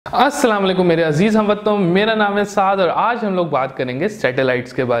अस्सलाम वालेकुम मेरे अजीज हमवतनों, मेरा नाम है साद और आज हम लोग बात करेंगे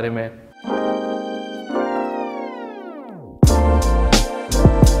सैटेलाइट्स के बारे में।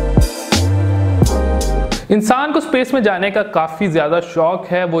 इंसान को स्पेस में जाने का काफ़ी ज़्यादा शौक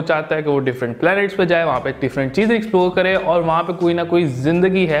है। वो चाहता है कि वो डिफरेंट प्लैनेट्स पे जाए, वहाँ पे डिफरेंट चीज़ें एक्सप्लोर करे और वहाँ पे कोई ना कोई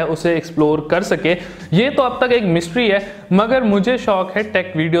ज़िंदगी है उसे एक्सप्लोर कर सके। ये तो अब तक एक मिस्ट्री है, मगर मुझे शौक है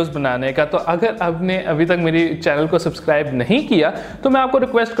टेक वीडियोस बनाने का। तो अगर आपने अभी तक मेरी चैनल को सब्सक्राइब नहीं किया तो मैं आपको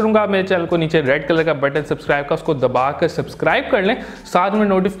रिक्वेस्ट करूँगा, मेरे चैनल को नीचे रेड कलर का बटन सब्सक्राइब का, उसको दबा कर सब्सक्राइब कर लें। साथ में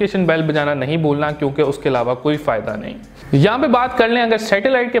नोटिफिकेशन बेल बजाना नहीं भूलना, क्योंकि उसके अलावा कोई फ़ायदा नहीं। यहाँ पे बात कर लें अगर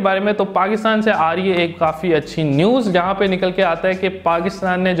सैटेलाइट के बारे में, तो पाकिस्तान से आ रही है एक काफ़ी अच्छी न्यूज़, जहाँ पे निकल के आता है कि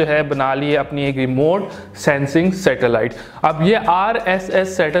पाकिस्तान ने जो है बना ली है अपनी एक रिमोट सेंसिंग सैटेलाइट। अब ये RSS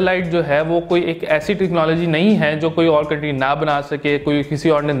सैटेलाइट जो है वो कोई एक ऐसी टेक्नोलॉजी नहीं है जो कोई और कंट्री ना बना सके, कोई किसी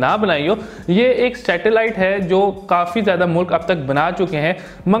और ने ना बनाई हो। ये एक सैटेलाइट है जो काफ़ी ज़्यादा मुल्क अब तक बना चुके हैं।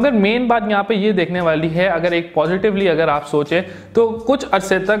 मगर मेन बात यहाँ पे ये देखने वाली है, अगर एक पॉजिटिवली अगर आप सोचें तो कुछ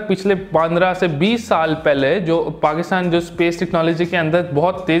अरसे तक पिछले 15 से 20 साल पहले जो पाकिस्तान जो स्पेस टेक्नोलॉजी के अंदर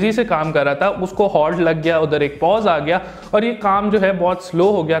बहुत तेज़ी से काम कर रहा था, उसको हॉल्ट लग गया, उधर एक पॉज आ गया और ये काम जो है बहुत स्लो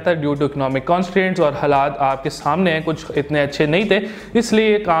हो गया था ड्यू टू इकोनॉमिक कॉन्स्ट्रेंट्स, और हालात आपके सामने हैं कुछ इतने अच्छे नहीं थे,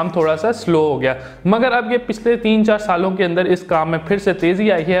 इसलिए ये काम थोड़ा सा स्लो हो गया। मगर अब ये पिछले 3-4 सालों के अंदर इस काम में फिर से तेज़ी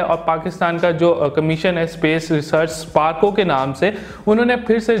आई है और पाकिस्तान का जो कमीशन है स्पेस रिसर्च SUPARCO के नाम से, उन्होंने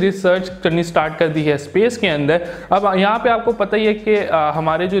फिर से रिसर्च करनी स्टार्ट कर दी है स्पेस के अंदर। अब यहाँ पे आपको पता ही है कि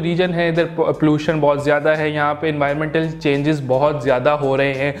हमारे जो रीजन है इधर पोल्यूशन बहुत ज़्यादा है, यहाँ पे इन्वायरमेंटल चेंजेस बहुत ज़्यादा हो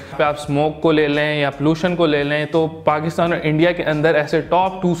रहे हैं। पे आप स्मोक को ले लें या पोल्यूशन को ले लें तो पाकिस्तान और इंडिया के अंदर ऐसे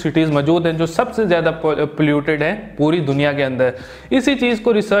टॉप 2 सिटीज़ मौजूद हैं जो सबसे ज़्यादा पोल्यूटेड हैं पूरी दुनिया के अंदर। इसी चीज़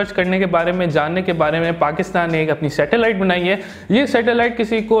को रिसर्च करने के बारे में, जानने के बारे में पाकिस्तान ने एक अपनी सैटेलाइट बनाई है। ये सैटेलाइट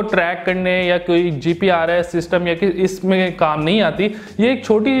किसी को ट्रैक करने या कोई GPRS सिस्टम या इसमें काम नहीं आती। ये एक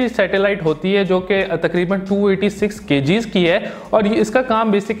छोटी सैटेलाइट होती है जो कि तकरीबन 286 kgs की है और इसका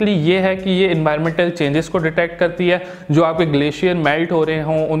काम बेसिकली ये है कि ये इन्वायरमेंटल चेंजेस को डिटेक्ट करती है। जो आपके ग्लेशियर मेल्ट हो रहे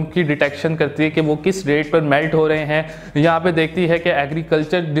हों उनकी डिटेक्शन करती है कि वो किस रेट पर मेल्ट हो रहे हैं। यहाँ पे देखती है कि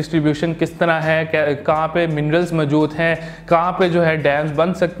एग्रीकल्चर डिस्ट्रीब्यूशन किस तरह है, कहाँ पे मिनरल्स मौजूद हैं, कहाँ पे जो है डैम्स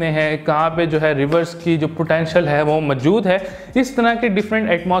बन सकते हैं, कहाँ पे जो है रिवर्स की जो पोटेंशियल है वो मौजूद है। इस तरह के डिफरेंट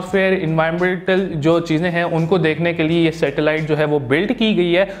एटमॉस्फेयर इन्वायरमेंटल जो चीज़ें हैं उनको देखने के लिए ये सैटेलाइट जो है वो बिल्ड की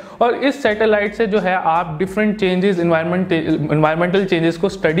गई है। और इस सैटेलाइट से जो है आप डिफरेंट चेंजेस इन्वायरमेंटल चेंजेस को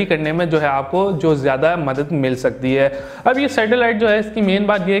स्टडी करने में जो है आपको जो ज़्यादा मदद मिल सकती है। अब ये सैटेलाइट जो है इसकी मेन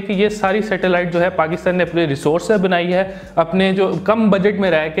बात ये है कि ये सारी सैटेलाइट जो है पाकिस्तान ने अपने रिसोर्स से बनाई है, अपने जो कम बजट में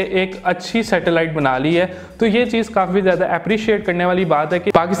रह के एक अच्छी सैटेलाइट बना ली है। तो ये चीज़ काफ़ी ज़्यादा अप्रिशिएट करने वाली बात है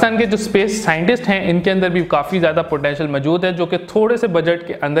कि पाकिस्तान के जो स्पेस साइंटिस्ट हैं इनके अंदर भी काफ़ी ज़्यादा पोटेंशियल मौजूद है, जो कि थोड़े से बजट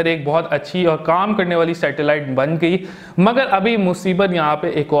के अंदर एक बहुत अच्छी और काम करने वाली सैटेलाइट बन गई। मगर अभी मुसीबत यहाँ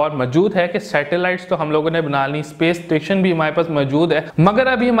पे एक और मौजूद है कि सैटेलाइट्स तो हम लोगों ने बना ली, स्पेस स्टेशन भी हमारे पास मौजूद है, मगर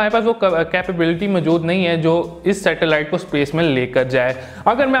अभी हमारे पास वो कैपेबिलिटी मौजूद नहीं है जो इस सैटेलाइट को स्पेस में लेकर जाए।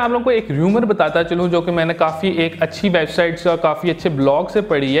 अगर मैं आप लोगों को एक र्यूमर बताता चलूँ जो कि मैंने काफ़ी एक अच्छी वेबसाइट से और काफ़ी अच्छे ब्लॉग से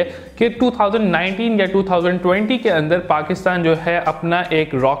पढ़ी है कि 2019 या 2020 के अंदर पाकिस्तान जो है अपना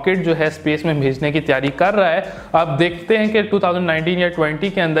एक रॉकेट जो है स्पेस में भेजने की तैयारी कर रहा है। अब देखते हैं कि 2019 या 20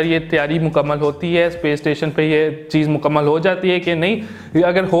 के अंदर ये तैयारी मुकम्मल होती है, स्पेस स्टेशन पे ये चीज़ मुकम्मल हो जाती है कि नहीं।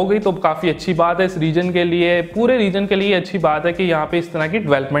 अगर हो गई तो काफ़ी अच्छी बात है इस रीजन के लिए, पूरे रीजन के लिए अच्छी बात है कि यहाँ पे इस तरह की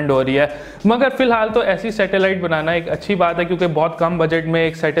डेवलपमेंट हो रही है। मगर फिलहाल तो ऐसी सैटेलाइट बनाना एक अच्छी बात है, क्योंकि बहुत कम बजट में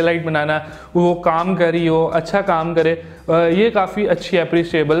एक सैटेलाइट बनाना, वो काम करी हो, अच्छा काम करे, ये काफ़ी अच्छी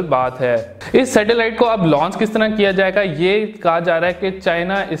अप्रिशिएबल बात है। इस सैटेलाइट को अब लॉन्च किस तरह किया जाएगा, ये कहा जा रहा है कि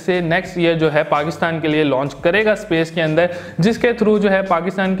चाइना इसे नेक्स्ट ईयर जो है पाकिस्तान के लिए लॉन्च करेगा स्पेस के अंदर, जिसके थ्रू जो है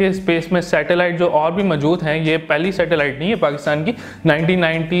पाकिस्तान के स्पेस में सैटेलाइट जो और भी मौजूद हैं, ये पहली सैटेलाइट नहीं है पाकिस्तान की।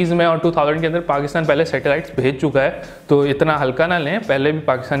 1990s में और 2000 के अंदर पाकिस्तान पहले सैटेलाइट्स भेज चुका है, तो इतना हल्का ना लें, पहले भी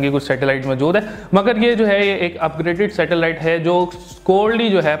पाकिस्तान की कुछ सैटेलाइट मौजूद है। मगर ये जो है ये एक अपग्रेडेड सैटेलाइट है जो कोल्डली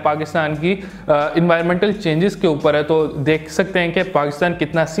जो है पाकिस्तान की इन्वायरमेंटल चेंजेस के ऊपर है। तो देख सकते हैं कि पाकिस्तान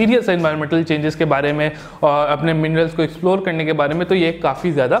कितना सीरियस है इन्वायरमेंटल चेंजेस के बारे में और अपने मिनरल्स को एक्सप्लोर करने के बारे में। तो ये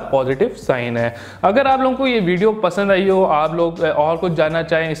काफ़ी ज़्यादा पॉजिटिव साइन है। अगर आप लोगों को ये वीडियो पसंद आई हो, आप लोग और कुछ जानना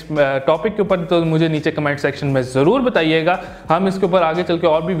चाहें इस टॉपिक के ऊपर, तो मुझे नीचे कमेंट सेक्शन में ज़रूर बताइएगा। हम इसके ऊपर आगे चल के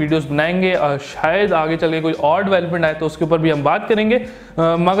और भी वीडियोज़ बनाएंगे और शायद आगे चल के कोई और डेवलपमेंट आए तो उसके ऊपर भी हम बात करेंगे।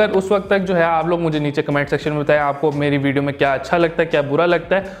 मगर उस वक्त तक जो है आप लोग मुझे नीचे कमेंट सेक्शन में बताएं आपको मेरी वीडियो में क्या अच्छा लगता है, क्या बुरा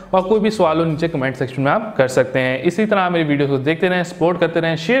लगता है, और कोई भी सवाल हो नीचे कमेंट सेक्शन में आप कर सकते हैं। इसी तरह मेरी वीडियो को देखते रहें, सपोर्ट करते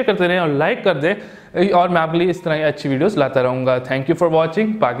रहें, शेयर करते रहें और लाइक कर दें, और मैं आपके लिए इस तरह की अच्छी वीडियोस लाता रहूँगा। Thank you for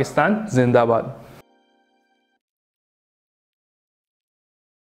watching. Pakistan जिंदाबाद।